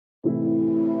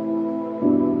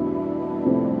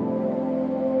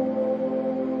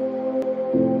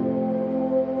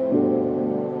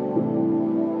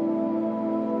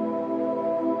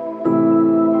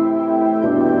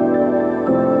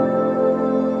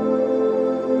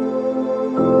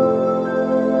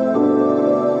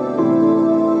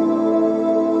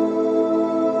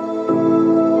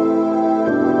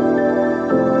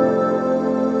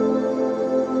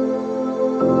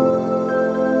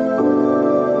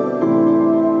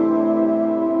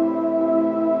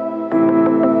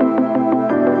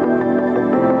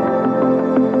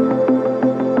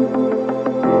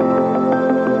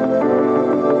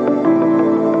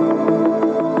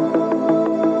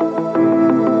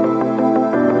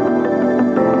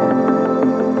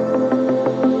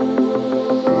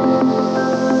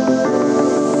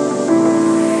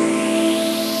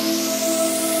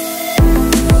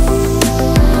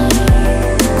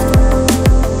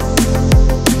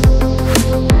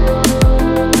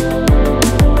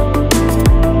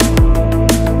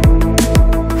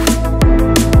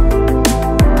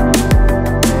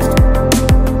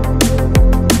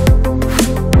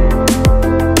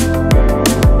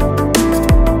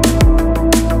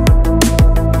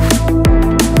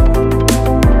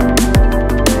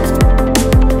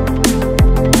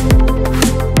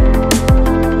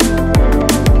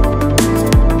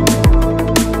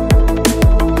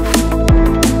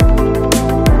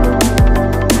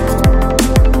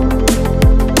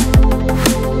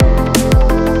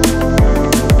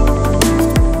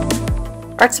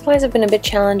Art supplies have been a bit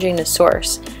challenging to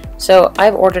source, so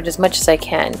I've ordered as much as I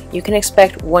can. You can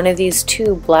expect one of these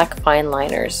 2 black fine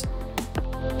liners.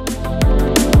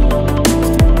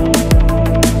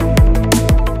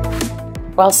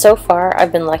 While so far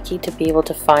I've been lucky to be able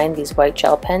to find these white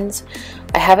gel pens,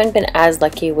 I haven't been as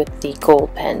lucky with the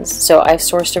gold pens, so I've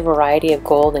sourced a variety of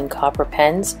gold and copper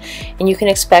pens, and you can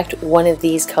expect one of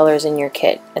these colors in your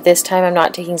kit. At this time I'm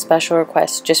not taking special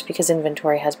requests just because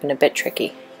inventory has been a bit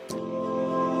tricky.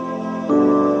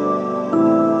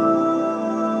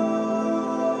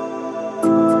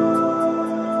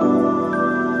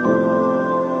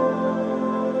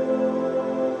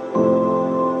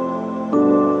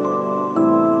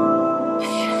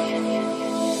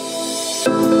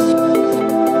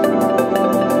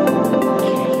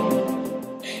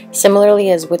 Similarly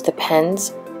as with the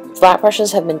pens, flat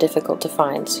brushes have been difficult to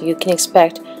find, so you can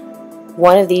expect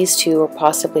one of these 2 or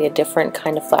possibly a different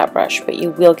kind of flat brush, but you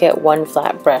will get one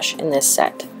flat brush in this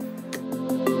set.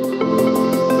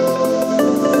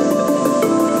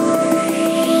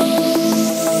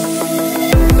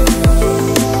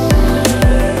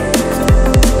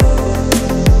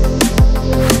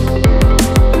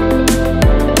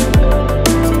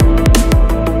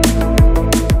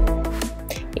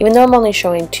 Even though I'm only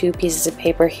showing 2 pieces of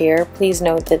paper here, please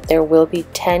note that there will be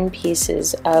 10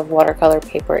 pieces of watercolor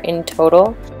paper in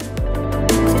total.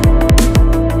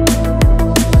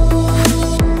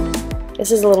 This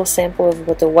is a little sample of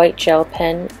what the white gel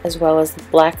pen, as well as the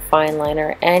black fine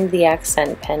liner and the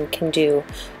accent pen can do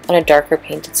on a darker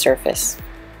painted surface.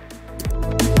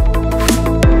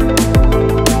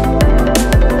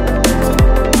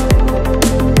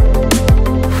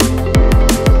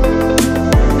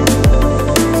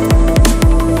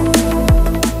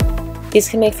 These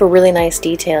can make for really nice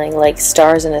detailing like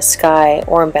stars in a sky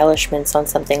or embellishments on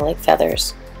something like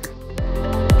feathers.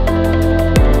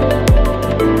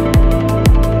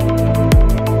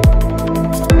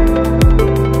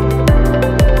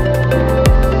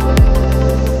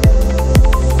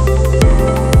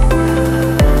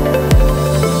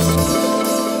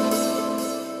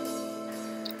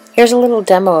 Here's a little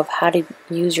demo of how to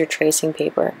use your tracing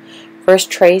paper. First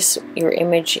trace your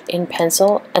image in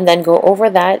pencil and then go over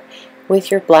that with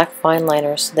your black fine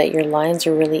liner so that your lines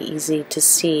are really easy to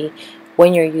see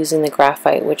when you're using the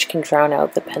graphite, which can drown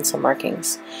out the pencil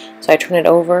markings. So I turn it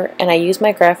over and I use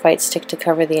my graphite stick to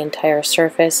cover the entire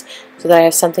surface so that I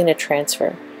have something to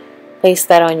transfer. Place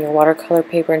that on your watercolor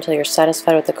paper until you're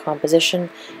satisfied with the composition,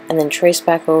 and then trace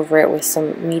back over it with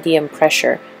some medium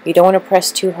pressure. You don't want to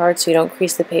press too hard so you don't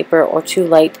crease the paper, or too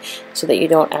light so that you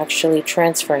don't actually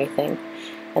transfer anything.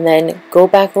 And then go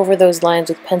back over those lines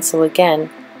with pencil again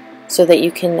so that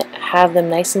you can have them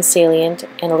nice and salient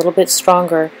and a little bit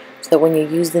stronger so that when you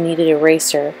use the kneaded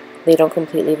eraser, they don't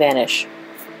completely vanish.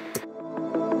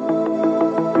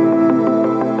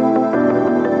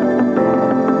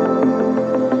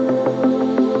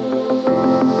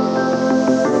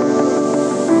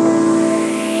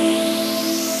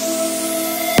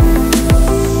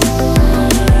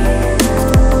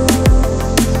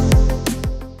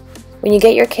 When you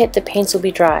get your kit, the paints will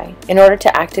be dry. In order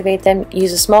to activate them,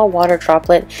 use a small water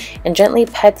droplet and gently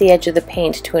pet the edge of the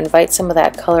paint to invite some of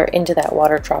that color into that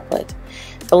water droplet.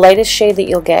 The lightest shade that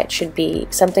you'll get should be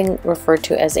something referred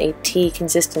to as a tea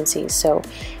consistency, so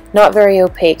not very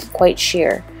opaque, quite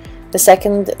sheer. The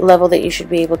second level that you should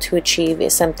be able to achieve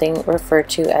is something referred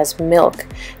to as milk.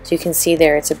 So you can see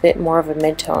there it's a bit more of a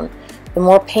mid-tone. The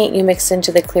more paint you mix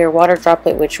into the clear water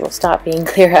droplet, which will stop being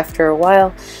clear after a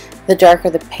while, the darker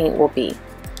the paint will be.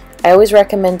 I always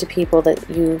recommend to people that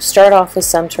you start off with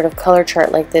some sort of color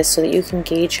chart like this so that you can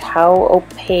gauge how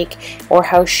opaque or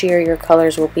how sheer your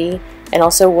colors will be, and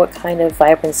also what kind of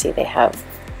vibrancy they have.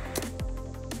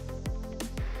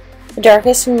 The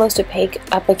darkest and most opaque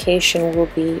application will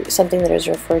be something that is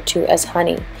referred to as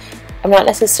honey. I'm not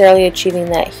necessarily achieving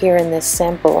that here in this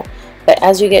sample, but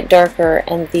as you get darker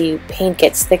and the paint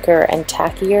gets thicker and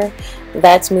tackier,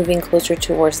 that's moving closer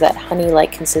towards that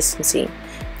honey-like consistency.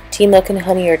 Tea, milk, and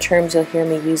honey are terms you'll hear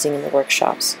me using in the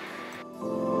workshops.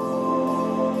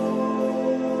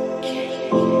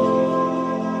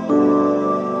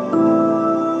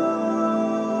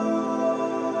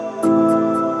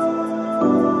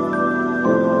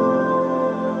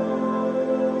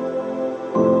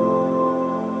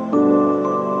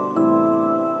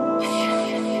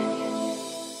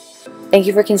 Thank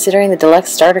you for considering the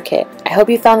Deluxe Starter Kit. I hope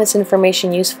you found this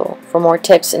information useful. For more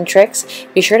tips and tricks,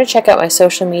 be sure to check out my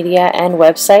social media and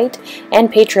website and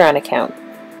Patreon account.